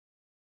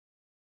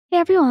Hey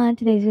everyone,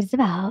 today's video is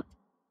about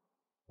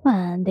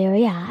when they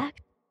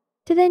react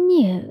to the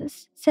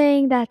news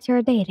saying that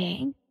you're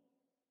dating,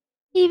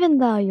 even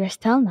though you're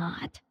still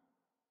not.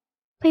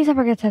 Please don't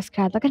forget to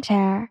subscribe, like, and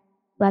share.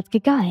 Let's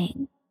get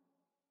going.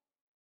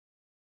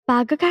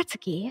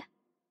 Bagokatsuki.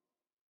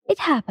 It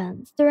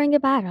happens during a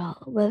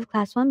battle with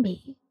Class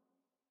 1B.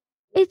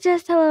 It's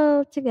just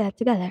hello to get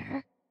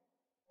together.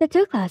 The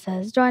two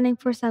classes joining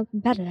for some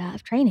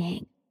competitive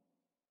training.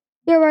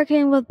 You're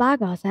working with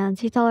Bago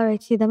since he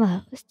tolerates you the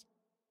most,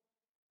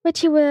 which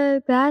he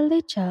would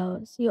gladly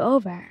choose you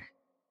over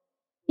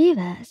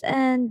Beavis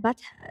and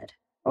Butthead,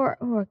 or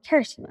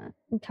Kirishima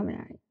and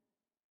Kaminari.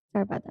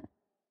 Sorry about that.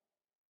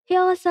 He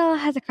also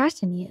has a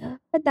crush on you,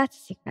 but that's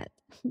a secret.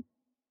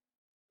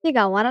 You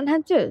got one on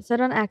him too, so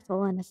don't act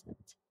all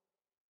innocent.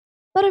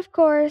 But of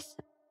course,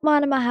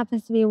 Monoma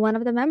happens to be one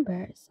of the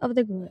members of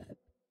the group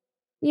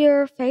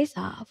your face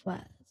off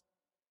with.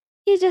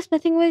 He's just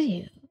messing with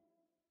you,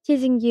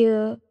 teasing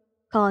you,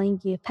 calling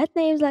you pet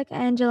names like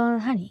Angel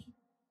and Honey.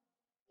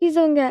 He's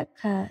doing it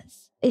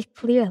because it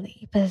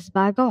clearly pisses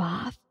Bago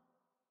off.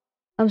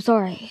 I'm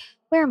sorry,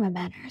 where are my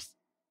manners?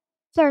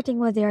 Flirting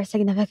with your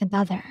significant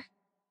other.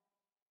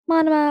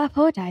 Monoma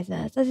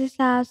apologizes as he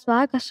slaps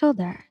Bago's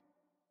shoulder,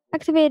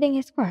 activating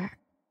his quirk.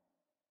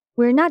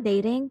 We're not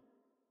dating.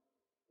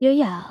 You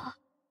yell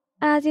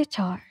as you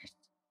charge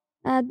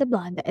at the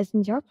blonde that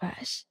isn't your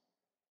crush.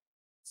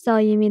 So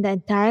you mean the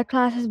entire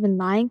class has been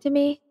lying to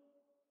me?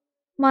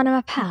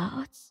 Monoma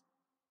pouts.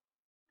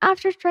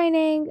 After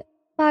training,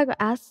 Bago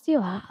asks you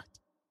out,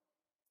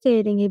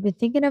 stating he'd been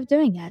thinking of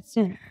doing it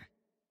sooner,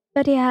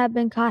 but he had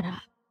been caught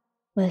up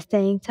with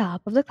staying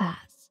top of the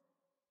class.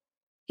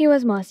 He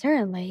was most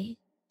certainly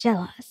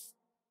jealous.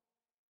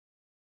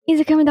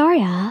 Izakami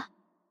Daria.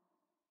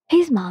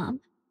 His mom.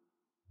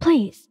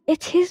 Please,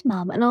 it's his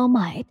mom and All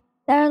Might.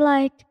 They're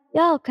like,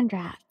 yo,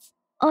 congrats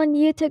on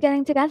you two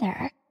getting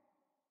together.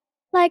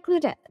 Like,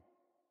 legit.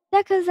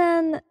 That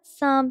cousin,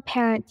 some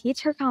parent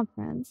teacher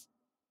conference.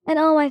 And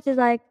All Might is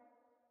like,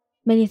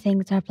 many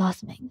things are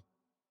blossoming,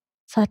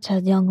 such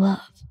as young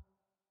love.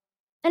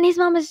 And his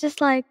mom is just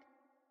like,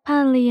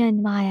 finally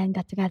and Maya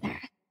got together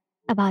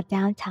about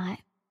downtime.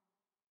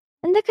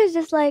 And Deka's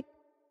just like,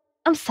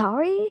 I'm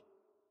sorry?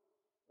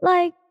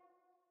 Like,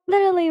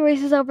 literally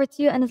races over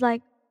to you and is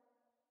like,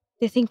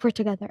 they think we're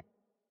together.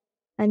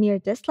 And you're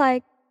just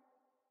like,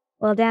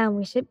 well, damn,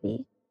 we should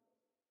be.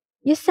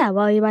 You said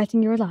while you're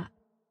biting your lip.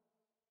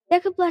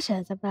 Deku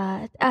blushes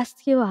but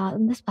asks you out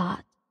on the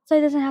spot, so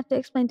he doesn't have to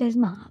explain to his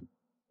mom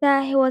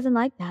that he wasn't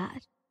like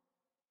that.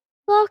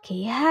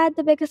 Loki had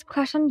the biggest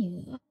crush on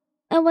you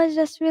and was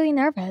just really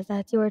nervous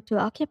that you were too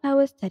occupied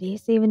with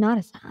studies to even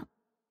notice him.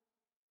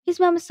 His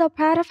mom is so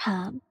proud of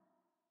him.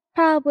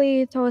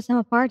 Probably throws him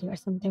a party or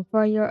something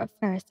for your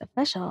first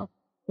official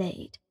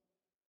date.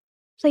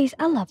 Please,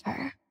 I love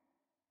her.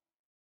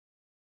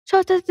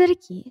 Shota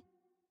Tsuruki.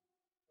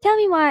 Tell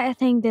me why I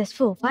think this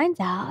fool finds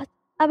out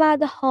about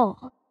the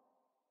whole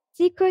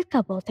secret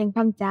couple thing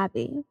from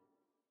Dabby.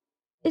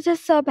 It's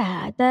just so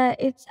bad that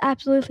it's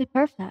absolutely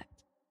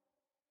perfect.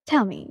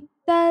 Tell me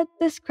that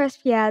this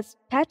crispy ass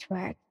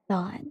patchwork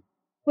Don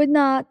would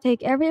not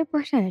take every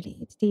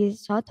opportunity to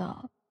tease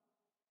Shoto.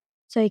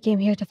 So you came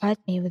here to fight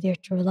me with your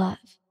true love.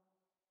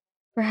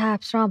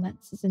 Perhaps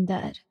romance isn't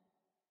dead.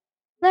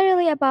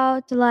 Literally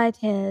about to light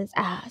his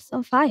ass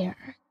on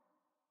fire.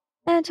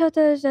 And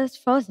Shoto is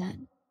just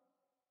frozen.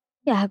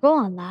 Yeah, go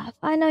on, laugh.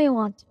 I know you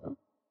want to.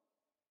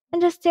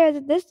 And just stares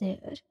at this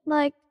dude,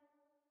 like,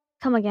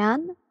 come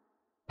again?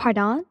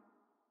 Pardon?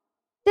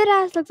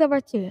 Deadass looks over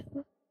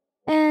too,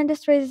 and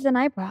just raises an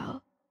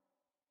eyebrow.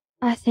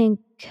 I think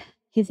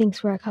he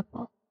thinks we're a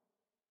couple.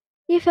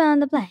 You fill in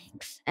the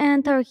blanks,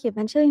 and Taruki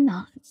eventually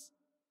nods.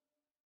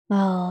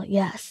 Well,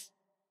 yes,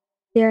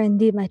 they are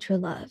indeed my true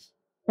love,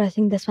 but I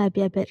think this might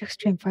be a bit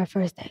extreme for a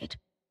first date.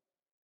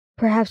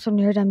 Perhaps when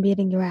you're done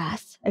beating your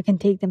ass, I can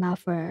take them out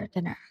for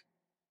dinner.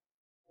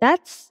 That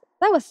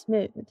was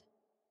smooth,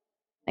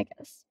 I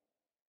guess.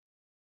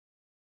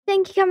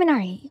 Thank you,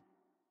 Kaminari.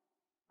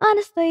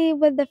 Honestly,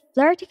 with the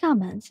flirty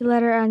comments you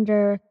let her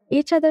under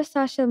each other's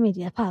social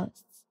media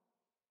posts,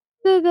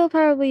 Google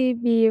probably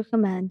be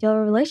recommend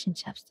your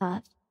relationship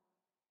stuff.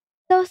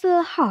 Those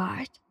little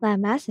heart love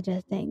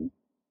messages thing.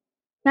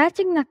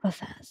 Matching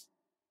necklaces.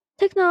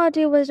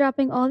 Technology was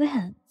dropping all the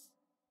hints.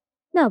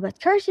 No, but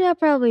Kirishima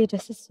probably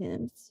just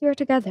assumes you're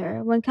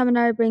together when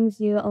Kaminari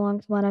brings you along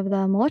to one of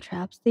the mall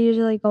trips they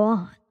usually go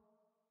on.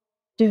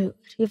 Dude,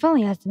 you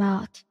finally asked him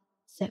out.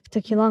 Sick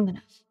took you long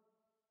enough.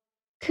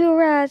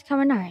 Kuraz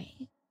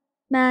Kaminari.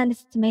 Man,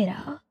 it's a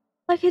tomato.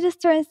 Like he just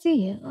turns to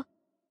you,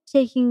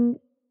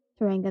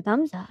 throwing a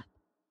thumbs up.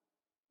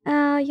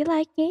 You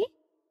like me?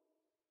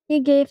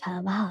 You gave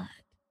him a hug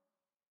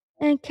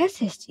and kissed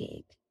his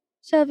cheek,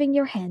 shoving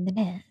your hand in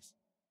his.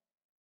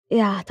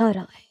 Yeah,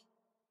 totally.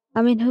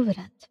 I mean, who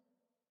wouldn't?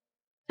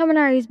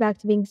 Kaminari's back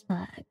to being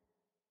smug.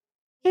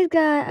 He's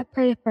got a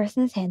pretty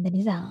person's hand in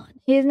his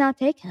own. He is not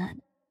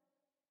taken.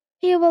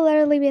 He will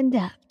literally be in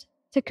debt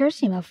to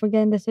Kirishima for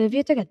getting the two of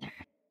you together.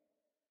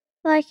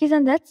 Like he's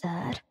on that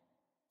side.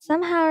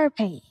 somehow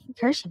repaying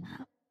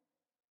Kirishima.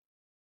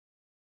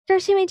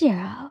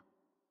 Kirishimijiro.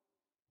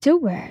 2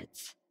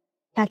 words.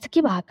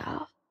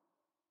 Tatsukibago.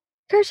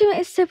 Kirishima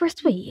is super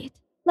sweet.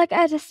 Like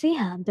I just see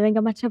him doing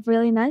a bunch of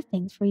really nice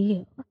things for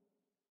you.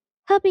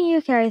 Helping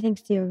you carry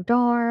things to your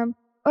dorm,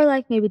 or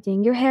like maybe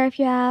doing your hair if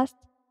you asked.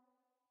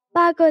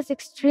 Bago is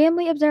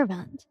extremely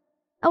observant.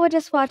 I would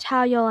just watch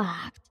how you'll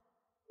act.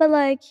 But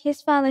like,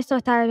 he's finally so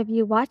tired of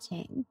you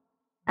watching.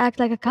 Act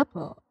like a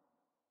couple.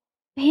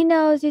 He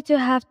knows you two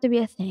have to be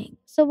a thing,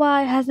 so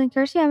why hasn't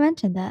Kirishima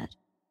mentioned that?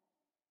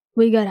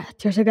 We got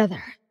it, you're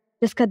together.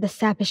 Just cut the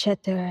sappy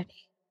shit too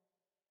early.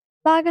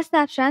 Baga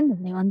snaps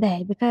randomly one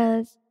day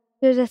because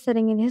you're just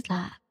sitting in his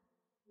lap.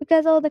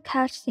 Because all the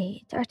couch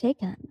seats are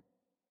taken.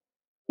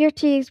 Your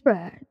cheeks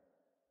burn.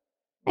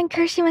 And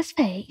Kirishima's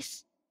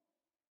face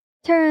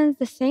turns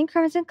the same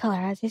crimson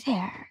color as his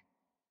hair.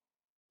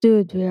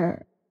 Dude,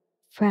 we're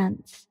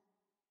friends.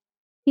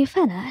 You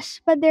finish,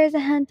 but there's a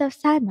hint of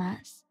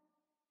sadness.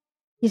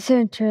 You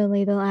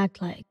certainly don't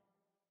act like.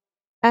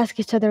 Ask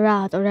each other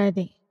out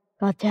already.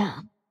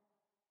 Goddamn.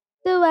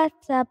 Do what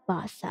the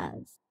boss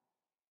says.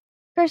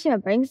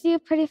 Kirishima brings you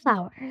pretty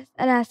flowers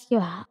and asks you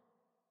out.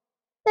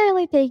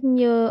 Clearly taking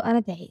you on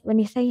a date when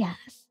you say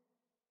yes.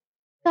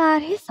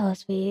 God, he's so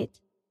sweet.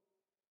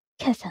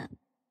 Kiss him.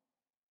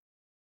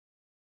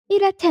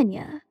 Ida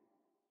Tenya.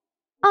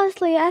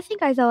 Honestly, I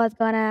think Aizawa was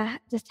gonna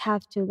just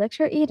have to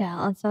lecture Ida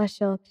on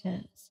social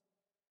cues.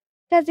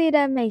 Cause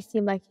Ida may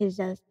seem like he's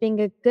just being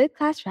a good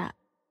class rep,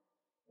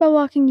 but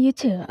walking you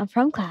to and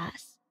from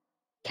class,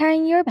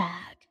 carrying your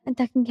bag, and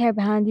tucking hair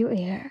behind your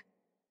ear,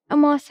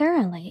 and most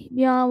certainly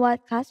beyond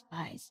what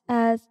classifies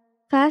as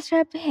class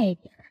rep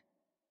behavior.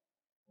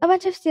 A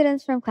bunch of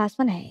students from Class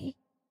 1A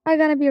are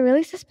gonna be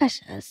really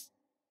suspicious,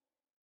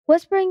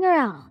 whispering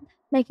around,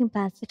 making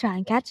plans to try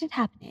and catch it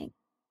happening.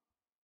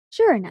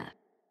 Sure enough,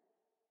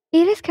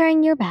 it is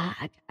carrying your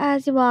bag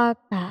as you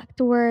walk back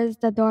towards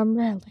the dorm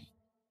building.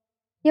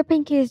 Your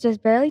pinky is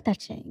just barely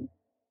touching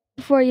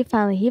before you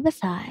finally heave a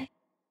sigh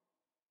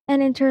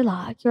and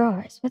interlock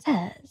yours with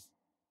his.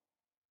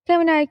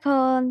 Kaminari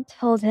can't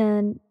hold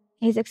in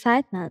his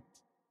excitement,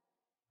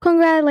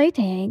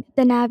 congratulating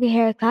the navy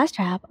hair class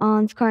trap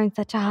on scoring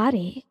such a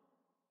hottie.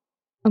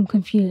 I'm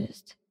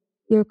confused.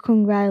 You're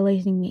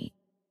congratulating me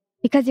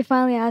because you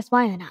finally asked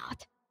why I'm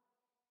out.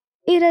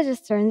 Ida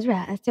just turns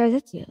red and stares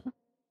at you.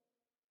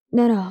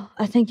 No,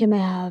 I think you may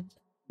have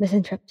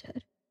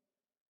misinterpreted.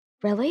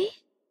 Really?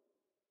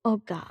 Oh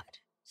god,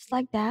 just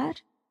like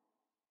that?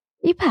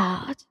 You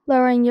pout,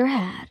 lowering your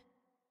head.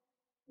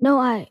 No,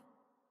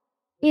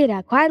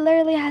 Ida quite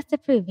literally has to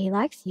prove he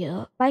likes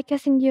you by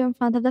kissing you in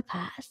front of the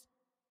class.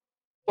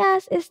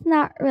 Yes, it's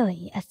not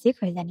really a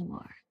secret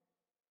anymore.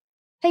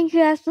 Thank you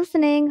guys for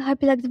listening.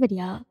 Hope you liked the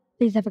video.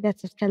 Please don't forget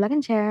to subscribe, like,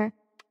 and share.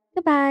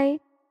 Goodbye.